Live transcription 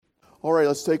All right,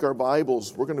 let's take our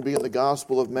Bibles. We're going to be in the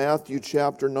Gospel of Matthew,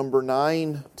 chapter number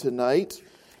 9 tonight.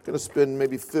 Going to spend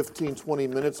maybe 15, 20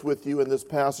 minutes with you in this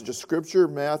passage of Scripture,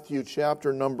 Matthew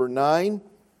chapter number 9.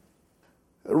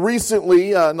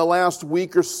 Recently, in the last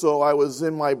week or so, I was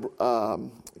in my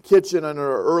kitchen in an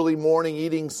early morning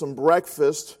eating some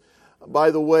breakfast.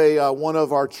 By the way, one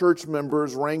of our church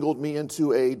members wrangled me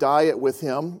into a diet with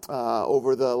him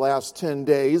over the last 10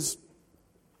 days.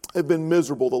 I've been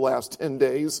miserable the last 10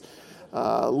 days.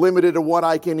 Limited to what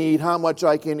I can eat, how much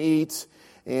I can eat.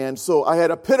 And so I had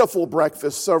a pitiful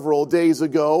breakfast several days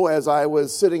ago as I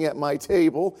was sitting at my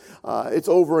table. It's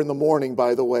over in the morning,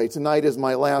 by the way. Tonight is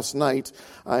my last night.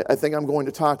 I think I'm going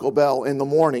to Taco Bell in the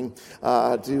morning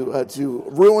to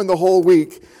ruin the whole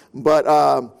week. But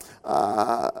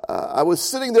I was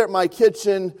sitting there at my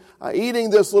kitchen eating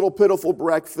this little pitiful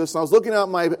breakfast. I was looking out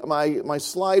my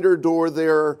slider door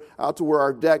there out to where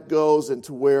our deck goes and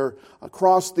to where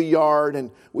across the yard. And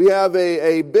we have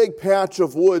a big patch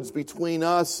of woods between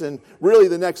us and really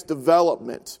the next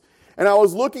development. And I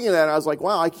was looking at that and I was like,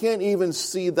 wow, I can't even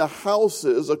see the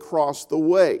houses across the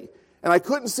way. And I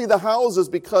couldn't see the houses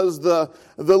because the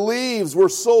leaves were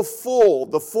so full.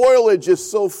 The foliage is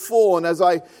so full. And as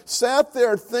I sat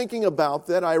there thinking about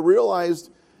that, I realized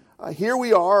here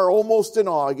we are almost in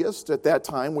August. At that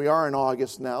time, we are in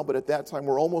August now, but at that time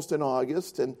we're almost in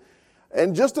August.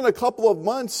 And just in a couple of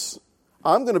months,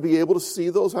 I'm going to be able to see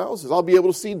those houses. I'll be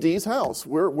able to see Dee's house.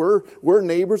 We're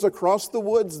neighbors across the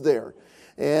woods there.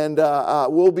 And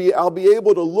I'll be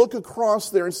able to look across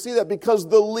there and see that because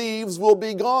the leaves will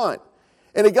be gone.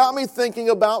 And it got me thinking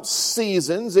about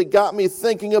seasons. It got me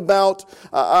thinking about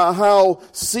how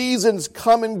seasons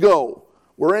come and go.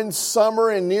 We're in summer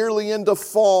and nearly into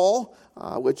fall,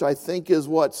 which I think is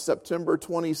September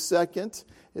 22nd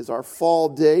is our fall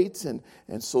date.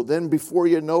 And so then before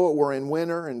you know it, we're in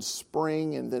winter and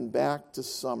spring and then back to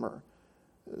summer.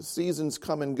 Seasons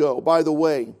come and go. By the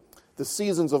way, the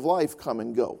seasons of life come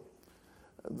and go.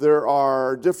 There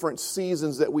are different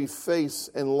seasons that we face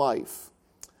in life.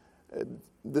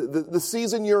 The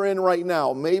season you're in right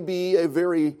now may be a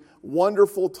very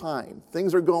wonderful time.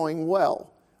 Things are going well.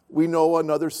 We know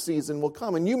another season will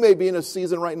come. And you may be in a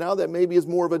season right now that maybe is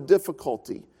more of a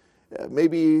difficulty,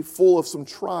 maybe full of some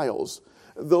trials.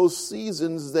 Those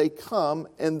seasons, they come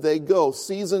and they go.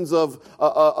 Seasons of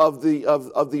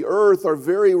the earth are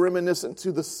very reminiscent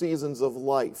to the seasons of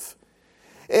life.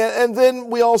 And then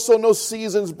we also know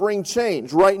seasons bring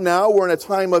change. Right now, we're in a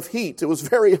time of heat. It was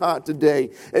very hot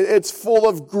today. It's full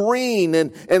of green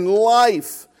and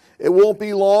life. It won't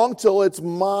be long till it's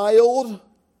mild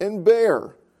and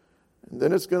bare. And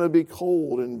then it's going to be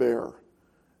cold and bare.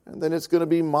 And then it's going to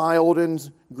be mild and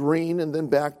green and then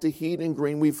back to heat and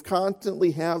green. We've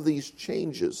constantly have these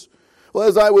changes. Well,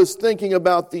 as I was thinking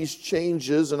about these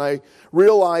changes and I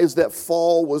realized that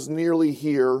fall was nearly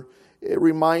here, it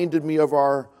reminded me of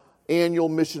our annual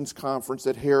missions conference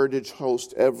that Heritage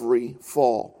hosts every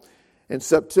fall. In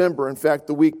September, in fact,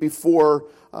 the week before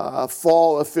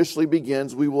fall officially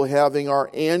begins, we will be having our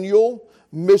annual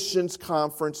missions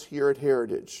conference here at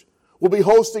Heritage. We'll be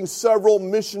hosting several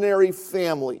missionary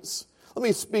families. Let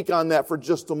me speak on that for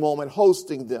just a moment,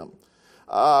 hosting them.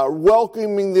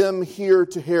 Welcoming them here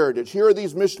to Heritage. Here are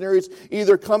these missionaries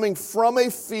either coming from a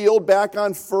field back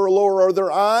on furlough or they're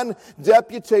on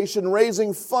deputation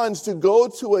raising funds to go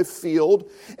to a field.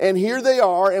 And here they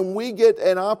are, and we get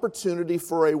an opportunity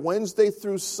for a Wednesday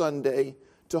through Sunday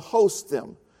to host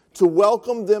them, to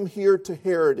welcome them here to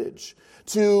Heritage,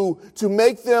 to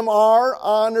make them our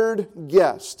honored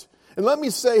guest. And let me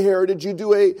say, Heritage,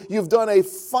 you've done a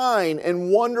fine and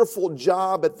wonderful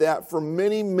job at that for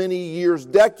many, many years,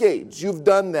 decades. You've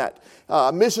done that.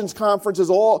 Missions conference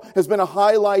has been a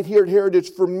highlight here at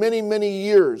Heritage for many, many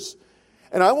years.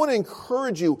 And I want to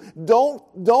encourage you, don't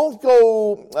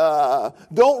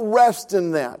rest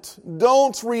in that.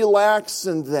 Don't relax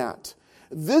in that.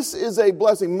 This is a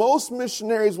blessing. Most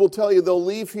missionaries will tell you they'll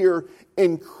leave here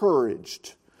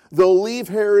encouraged. They'll leave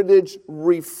Heritage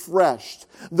refreshed.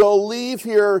 They'll leave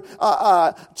here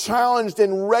challenged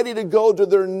and ready to go to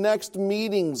their next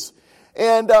meetings.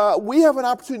 And we have an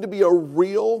opportunity to be a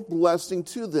real blessing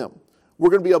to them.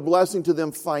 We're going to be a blessing to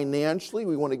them financially.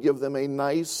 We want to give them a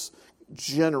nice,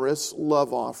 generous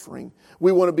love offering.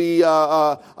 We want to be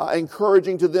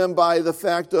encouraging to them by the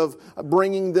fact of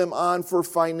bringing them on for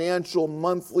financial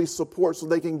monthly support so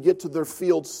they can get to their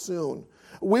field soon.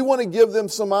 We want to give them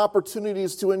some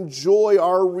opportunities to enjoy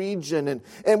our region.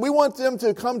 And we want them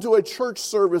to come to a church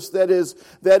service that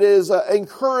is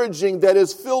encouraging, that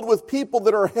is filled with people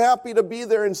that are happy to be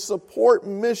there and support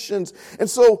missions. And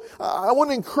so I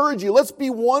want to encourage you, let's be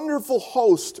wonderful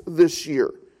hosts this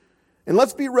year. And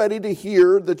let's be ready to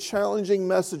hear the challenging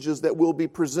messages that will be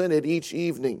presented each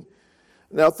evening.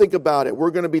 Now think about it.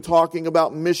 We're going to be talking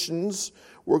about missions.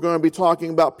 We're going to be talking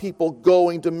about people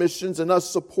going to missions and us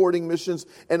supporting missions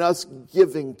and us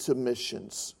giving to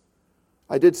missions.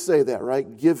 I did say that,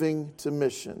 right? Giving to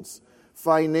missions.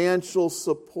 Financial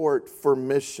support for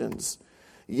missions.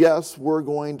 Yes, we're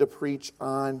going to preach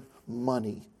on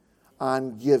money,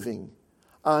 on giving,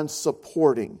 on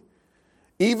supporting.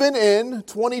 Even in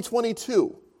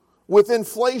 2022, with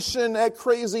inflation at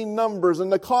crazy numbers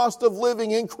and the cost of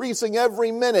living increasing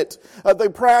every minute, the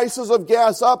prices of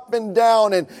gas up and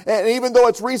down, and even though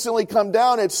it's recently come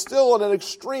down, it's still at an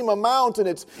extreme amount, and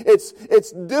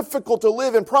it's difficult to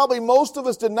live. And probably most of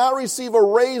us did not receive a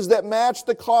raise that matched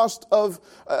the cost of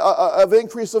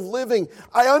increase of living.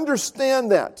 I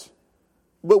understand that,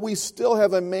 but we still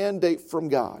have a mandate from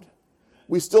God.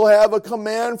 We still have a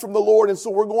command from the Lord, and so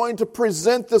we're going to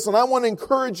present this. And I want to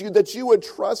encourage you that you would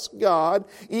trust God,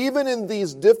 even in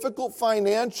these difficult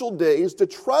financial days, to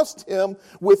trust Him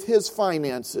with His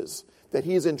finances that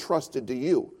He's entrusted to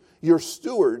you. You're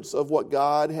stewards of what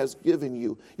God has given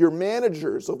you. You're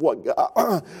managers of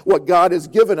what God has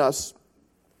given us.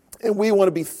 And we want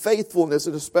to be faithful in this,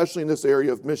 and especially in this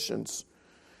area of missions.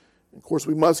 Of course,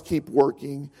 we must keep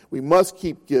working. We must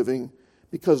keep giving,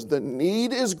 because the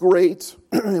need is great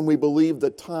and we believe the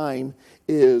time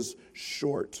is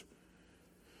short.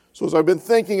 So as I've been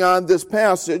thinking on this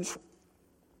passage,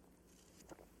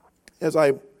 as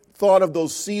I thought of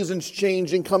those seasons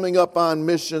changing, coming up on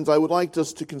missions, I would like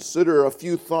us to consider a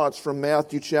few thoughts from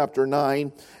Matthew chapter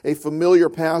 9, a familiar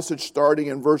passage starting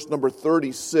in verse number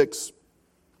 36,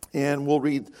 and we'll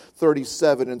read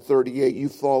 37 and 38. You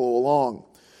follow along.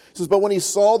 It says, "But when he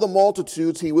saw the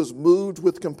multitudes, he was moved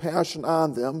with compassion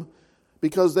on them,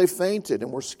 because they fainted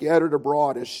and were scattered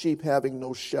abroad as sheep having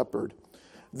no shepherd.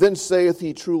 Then saith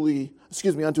he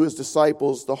unto his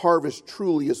disciples, The harvest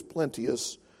truly is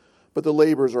plenteous, but the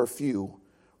laborers are few.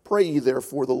 Pray ye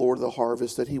therefore the Lord of the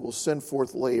harvest, that he will send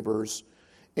forth laborers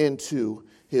into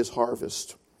his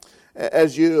harvest."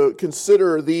 As you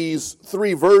consider these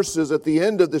three verses at the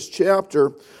end of this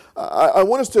chapter, I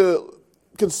want us to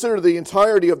consider the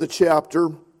entirety of the chapter,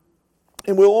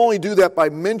 and we'll only do that by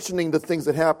mentioning the things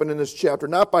that happen in this chapter,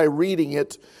 not by reading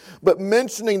it, but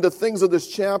mentioning the things of this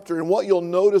chapter. And what you'll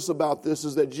notice about this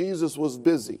is that Jesus was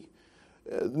busy.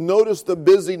 Notice the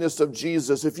busyness of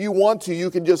Jesus. If you want to, you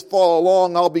can just follow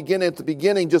along. I'll begin at the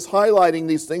beginning, just highlighting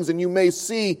these things, and you may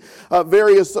see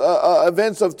various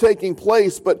events of taking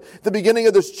place. But at the beginning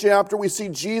of this chapter, we see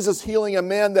Jesus healing a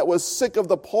man that was sick of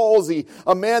the palsy,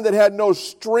 a man that had no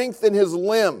strength in his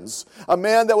limbs, a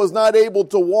man that was not able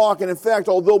to walk. And in fact,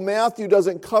 although Matthew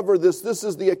doesn't cover this, this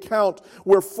is the account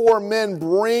where four men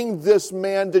bring this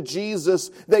man to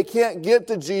Jesus. They can't get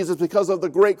to Jesus because of the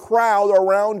great crowd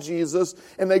around Jesus.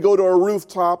 And they go to a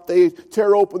rooftop, they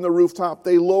tear open the rooftop,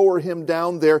 they lower him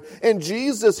down there. And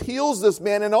Jesus heals this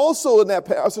man. And also in that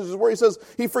passage is where he says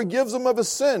he forgives him of his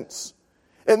sins.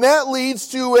 And that leads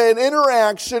to an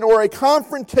interaction or a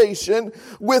confrontation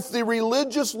with the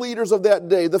religious leaders of that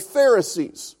day, the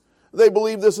Pharisees. They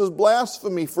believe this is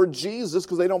blasphemy for Jesus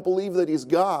because they don't believe that he's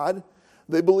God.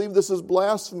 They believe this is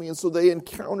blasphemy, and so they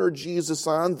encounter Jesus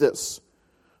on this.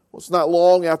 Well, it's not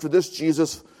long after this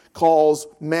Jesus calls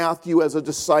Matthew as a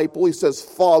disciple. He says,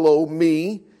 "Follow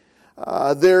me."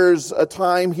 There's a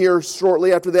time here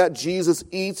shortly after that, Jesus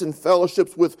eats and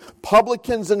fellowships with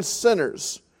publicans and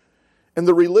sinners. And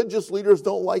the religious leaders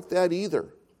don't like that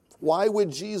either. Why would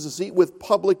Jesus eat with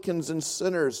publicans and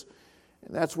sinners?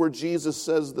 And that's where Jesus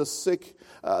says the sick,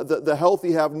 the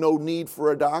healthy have no need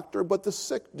for a doctor, but the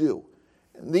sick do.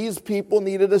 And these people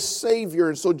needed a Savior,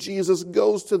 and so Jesus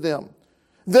goes to them.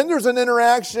 Then there's an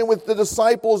interaction with the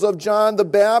disciples of John the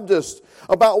Baptist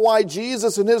about why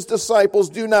Jesus and his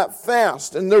disciples do not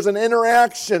fast. And there's an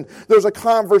interaction, there's a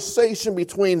conversation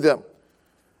between them.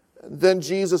 And then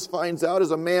Jesus finds out as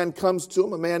a man comes to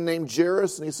him, a man named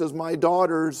Jairus, and he says, "My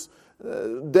daughter's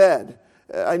dead.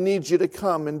 I need you to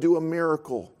come and do a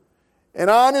miracle." And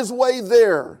on his way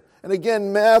there, and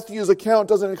again, Matthew's account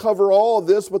doesn't cover all of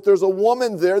this, but there's a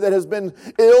woman there that has been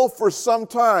ill for some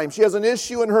time. She has an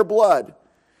issue in her blood.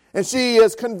 And she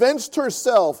has convinced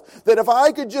herself that if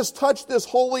I could just touch this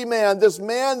holy man, this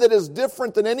man that is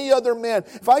different than any other man,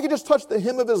 if I could just touch the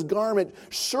hem of his garment,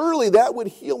 surely that would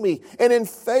heal me. And in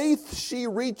faith, she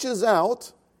reaches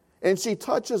out and she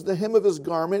touches the hem of his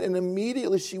garment, and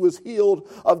immediately she was healed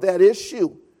of that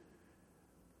issue.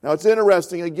 Now it's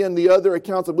interesting, again, the other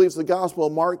accounts, I believe it's the Gospel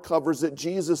of Mark covers it.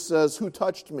 Jesus says, "Who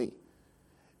touched me?"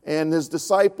 And his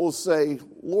disciples say,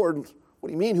 "Lord, what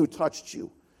do you mean, who touched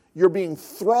you? You're being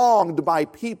thronged by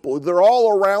people. They're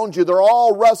all around you. They're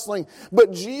all wrestling.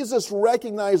 But Jesus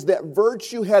recognized that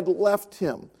virtue had left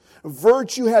him.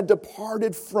 Virtue had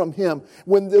departed from him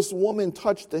when this woman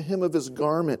touched the hem of his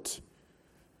garment.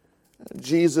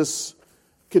 Jesus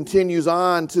continues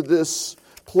on to this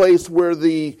place where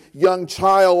the young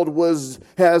child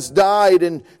has died,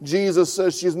 and Jesus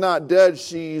says she's not dead,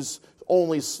 she's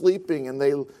only sleeping. And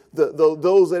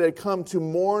those that had come to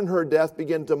mourn her death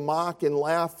began to mock and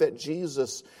laugh at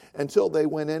Jesus until they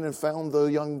went in and found the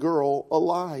young girl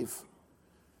alive.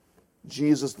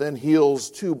 Jesus then heals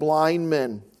 2 blind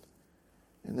men.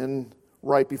 And then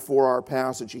right before our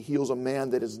passage, he heals a man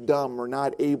that is dumb or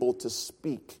not able to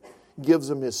speak, gives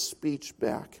him his speech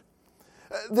back.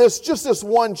 This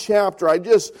one chapter, I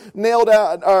just nailed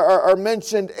out or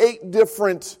mentioned 8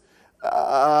 different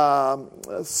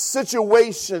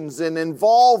situations and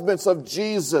involvements of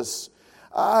Jesus,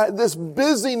 this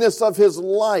busyness of his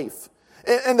life.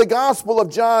 In the Gospel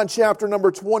of John, chapter number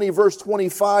 20, verse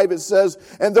 25, it says,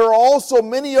 "And there are also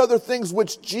many other things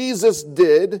which Jesus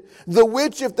did, the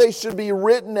which if they should be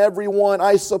written every one,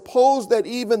 I suppose that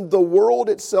even the world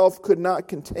itself could not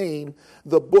contain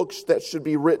the books that should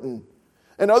be written."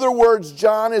 In other words,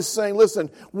 John is saying, listen,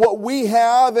 what we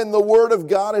have in the Word of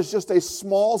God is just a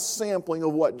small sampling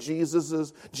of what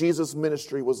Jesus'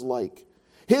 ministry was like.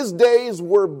 His days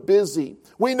were busy.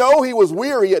 We know he was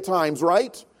weary at times,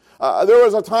 right? There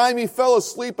was a time he fell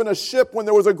asleep in a ship when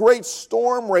there was a great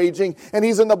storm raging, and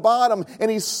he's in the bottom,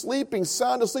 and he's sleeping,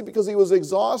 sound asleep because he was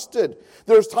exhausted.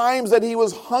 There's times that he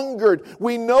was hungered.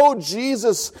 We know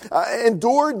Jesus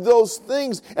endured those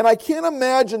things, and I can't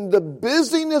imagine the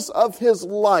busyness of his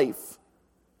life.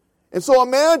 And so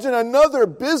imagine another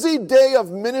busy day of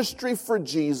ministry for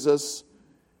Jesus,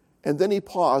 and then he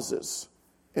pauses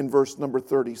in verse number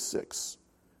 36.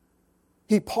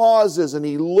 He pauses and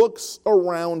he looks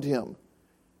around him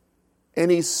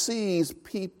and he sees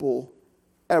people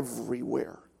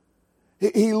everywhere.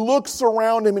 He looks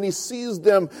around him and he sees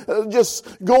them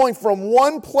just going from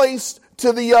one place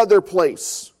to the other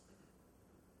place.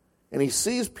 And he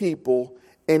sees people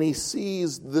and he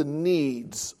sees the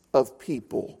needs of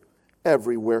people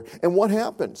everywhere. And what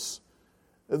happens?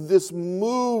 This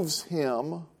moves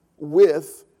him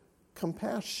with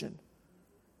compassion.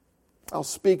 I'll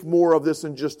speak more of this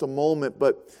in just a moment,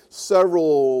 but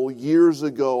several years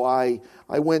ago I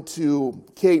went to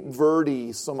Cape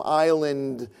Verde, some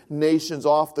island nations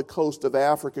off the coast of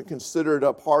Africa, considered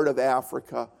a part of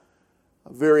Africa,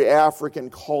 a very African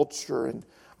culture. And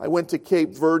I went to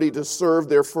Cape Verde to serve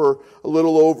there for a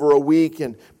little over a week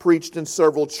and preached in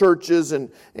several churches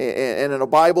and in a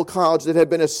Bible college that had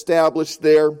been established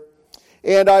there.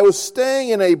 And I was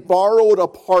staying in a borrowed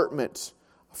apartment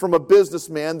from a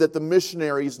businessman that the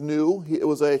missionaries knew. It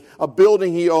was a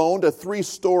building he owned, a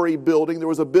 3-story building. There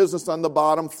was a business on the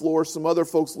bottom floor. Some other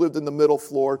folks lived in the middle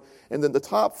floor. And then the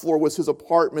top floor was his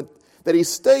apartment that he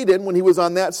stayed in when he was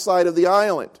on that side of the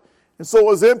island. And so it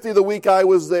was empty the week I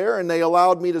was there, and they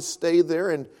allowed me to stay there.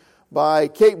 And by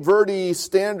Cape Verde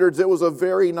standards, it was a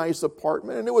very nice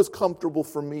apartment, and it was comfortable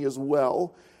for me as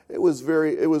well. It was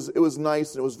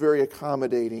nice, and it was very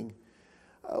accommodating.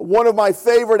 One of my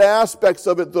favorite aspects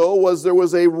of it, though, was there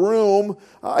was a room,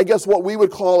 I guess what we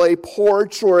would call a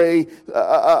porch or a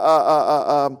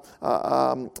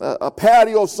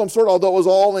patio of some sort, although it was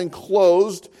all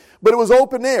enclosed, but it was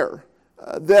open air.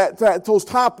 Those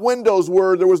top windows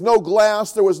there was no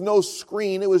glass, there was no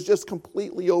screen, it was just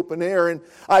completely open air, and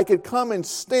I could come and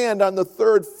stand on the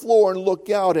 3rd floor and look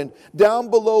out, and down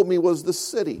below me was the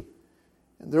city.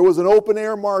 And there was an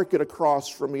open-air market across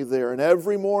from me there. And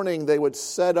every morning they would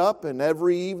set up, and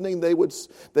every evening they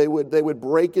would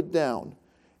break it down.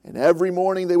 And every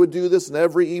morning they would do this, and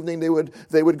every evening they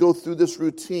would go through this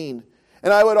routine.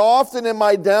 And I would often, in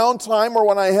my downtime or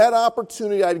when I had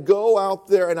opportunity, I'd go out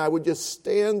there and I would just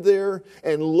stand there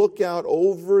and look out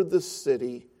over the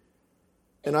city,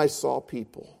 and I saw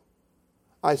people.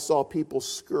 I saw people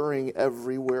scurrying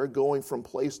everywhere, going from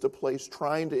place to place,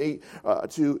 trying to make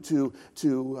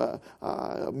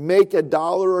 $1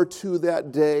 or $2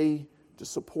 that day to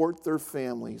support their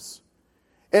families.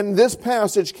 And this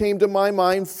passage came to my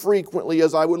mind frequently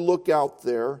as I would look out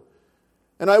there.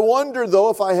 And I wonder,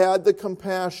 though, if I had the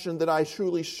compassion that I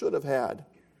truly should have had.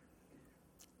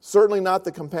 Certainly not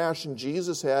the compassion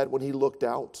Jesus had when he looked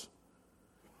out.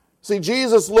 See,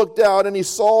 Jesus looked out and he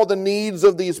saw the needs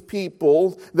of these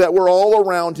people that were all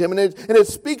around him. And it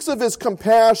speaks of his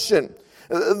compassion.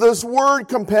 This word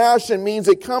compassion means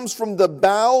it comes from the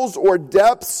bowels or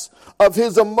depths of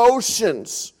his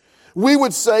emotions. We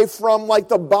would say from like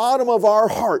the bottom of our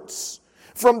hearts,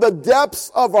 from the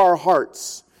depths of our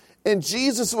hearts. And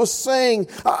Jesus was saying,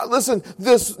 listen,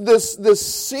 this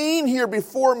scene here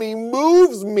before me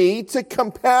moves me to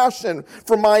compassion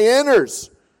for my inners.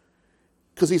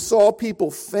 Because he saw people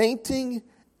fainting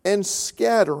and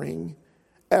scattering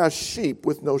as sheep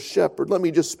with no shepherd. Let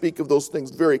me just speak of those things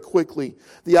very quickly.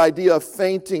 The idea of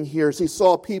fainting here is he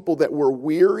saw people that were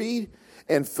weary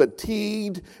and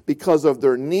fatigued because of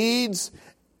their needs,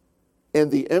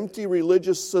 and the empty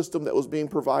religious system that was being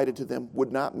provided to them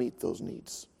would not meet those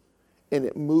needs. And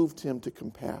it moved him to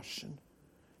compassion.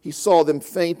 He saw them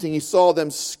fainting. He saw them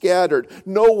scattered.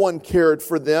 No one cared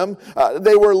for them.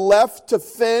 They were left to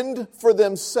fend for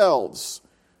themselves.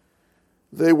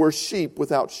 They were sheep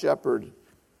without shepherd.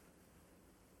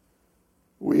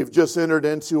 We've just entered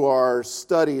into our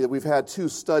study. We've had 2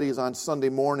 studies on Sunday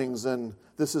mornings, and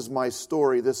this is my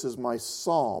story. This is my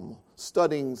psalm,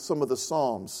 studying some of the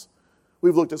Psalms.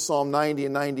 We've looked at Psalm 90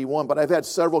 and 91, but I've had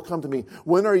several come to me.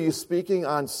 When are you speaking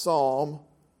on Psalm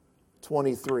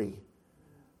 23?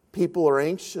 People are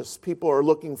anxious. People are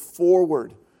looking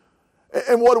forward.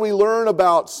 And what do we learn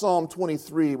about Psalm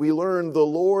 23? We learn the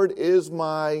Lord is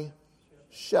my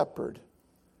shepherd.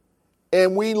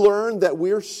 And we learn that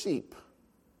we're sheep.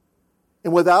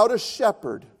 And without a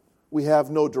shepherd, we have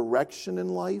no direction in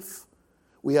life.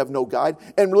 We have no guide.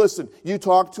 And listen, you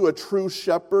talk to a true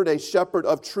shepherd, a shepherd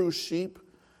of true sheep,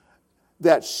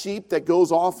 that sheep that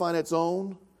goes off on its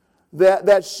own,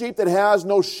 that sheep that has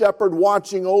no shepherd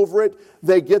watching over it,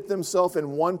 they get themselves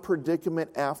in one predicament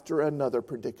after another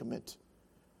predicament.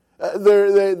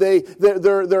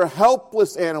 They're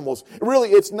helpless animals. Really,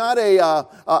 it's not a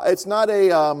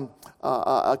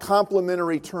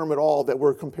complimentary term at all that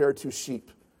we're compared to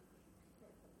sheep.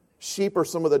 Sheep are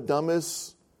some of the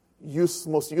dumbest,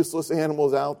 most useless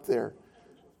animals out there.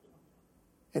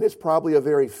 And it's probably a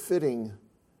very fitting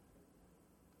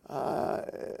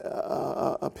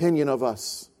opinion of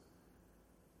us.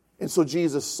 And so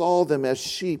Jesus saw them as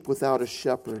sheep without a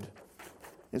shepherd.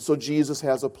 And so Jesus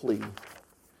has a plea.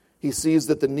 He sees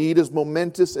that the need is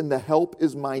momentous and the help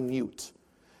is minute.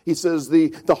 He says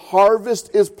the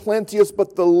harvest is plenteous,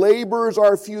 but the laborers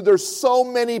are few. There's so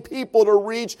many people to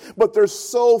reach, but there's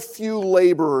so few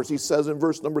laborers, he says in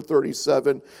verse number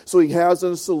 37. So he has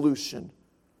a solution.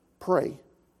 Pray.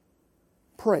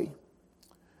 Pray.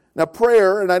 Now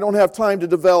prayer, and I don't have time to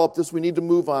develop this, we need to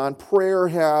move on. Prayer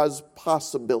has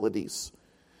possibilities.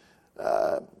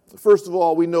 First of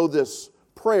all, we know this.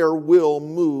 Prayer will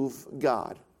move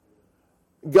God.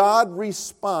 God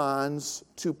responds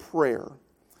to prayer.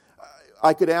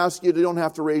 I could ask you, you don't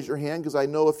have to raise your hand, because I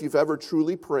know if you've ever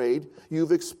truly prayed,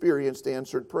 you've experienced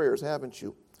answered prayers, haven't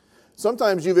you?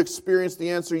 Sometimes you've experienced the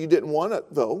answer you didn't want it,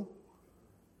 though.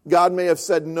 God may have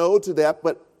said no to that,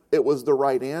 but it was the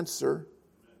right answer.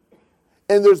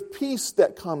 And there's peace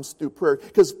that comes through prayer,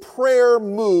 because prayer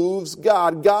moves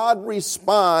God. God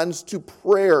responds to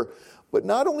prayer. But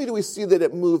not only do we see that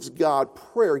it moves God,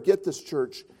 prayer, get this,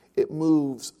 church, it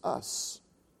moves us.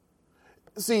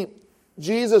 See,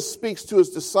 Jesus speaks to his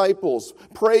disciples,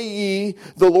 pray ye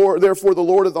the Lord, therefore the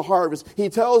Lord of the harvest. He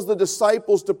tells the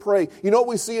disciples to pray. You know what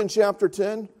we see in chapter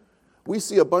 10? We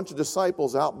see a bunch of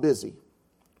disciples out busy,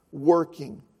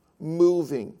 working,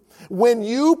 moving. When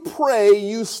you pray,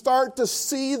 you start to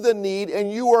see the need,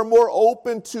 and you are more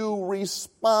open to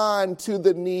respond to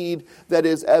the need that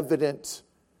is evident.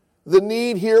 The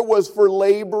need here was for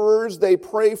laborers. They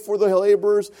pray for the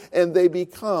laborers, and they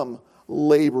become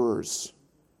laborers.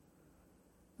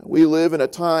 We live in a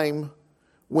time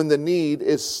when the need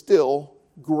is still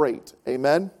great.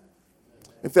 Amen?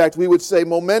 In fact, we would say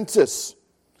momentous.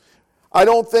 I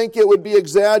don't think it would be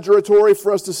exaggeratory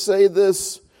for us to say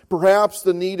this. Perhaps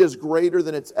the need is greater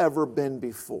than it's ever been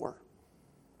before.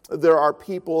 There are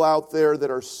people out there that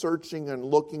are searching and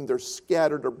looking. They're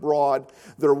scattered abroad.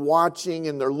 They're watching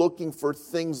and they're looking for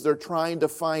things. They're trying to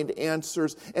find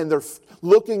answers, and they're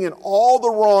looking in all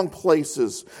the wrong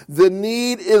places. The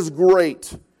need is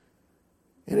great.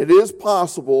 And it is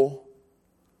possible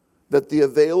that the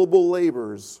available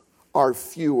laborers are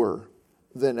fewer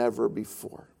than ever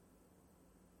before.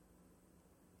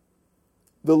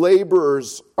 The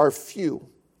laborers are few,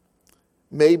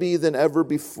 maybe than ever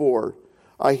before.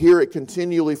 I hear it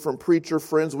continually from preacher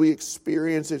friends. We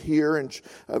experience it here, and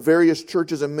various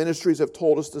churches and ministries have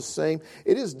told us the same.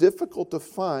 It is difficult to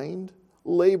find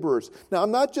laborers. Now,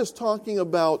 I'm not just talking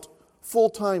about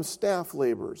full-time staff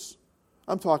laborers.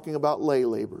 I'm talking about lay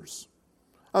laborers.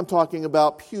 I'm talking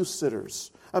about pew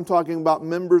sitters. I'm talking about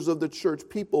members of the church,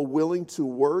 people willing to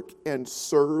work and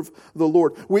serve the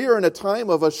Lord. We are in a time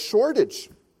of a shortage.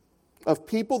 of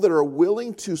people that are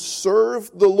willing to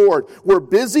serve the Lord. We're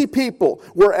busy people.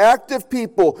 We're active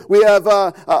people. We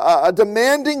have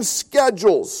demanding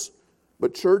schedules.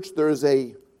 But church, there is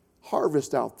a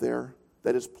harvest out there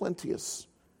that is plenteous.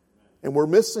 And we're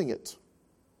missing it.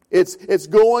 It's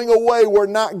going away. We're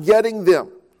not getting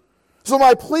them. So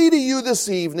my plea to you this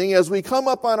evening, as we come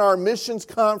up on our missions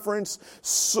conference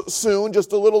soon,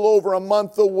 just a little over a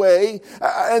month away,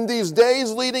 and these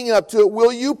days leading up to it,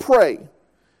 will you pray?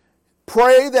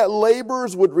 Pray that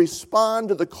laborers would respond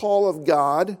to the call of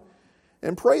God,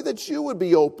 and pray that you would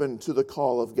be open to the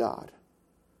call of God.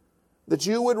 That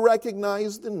you would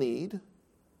recognize the need,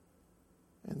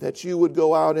 and that you would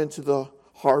go out into the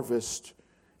harvest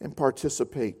and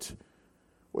participate.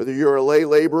 Whether you're a lay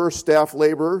laborer, staff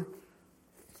laborer,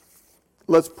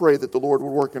 let's pray that the Lord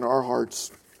would work in our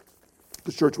hearts.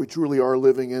 Because, church, we truly are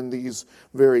living in these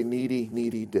very needy,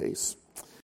 needy days.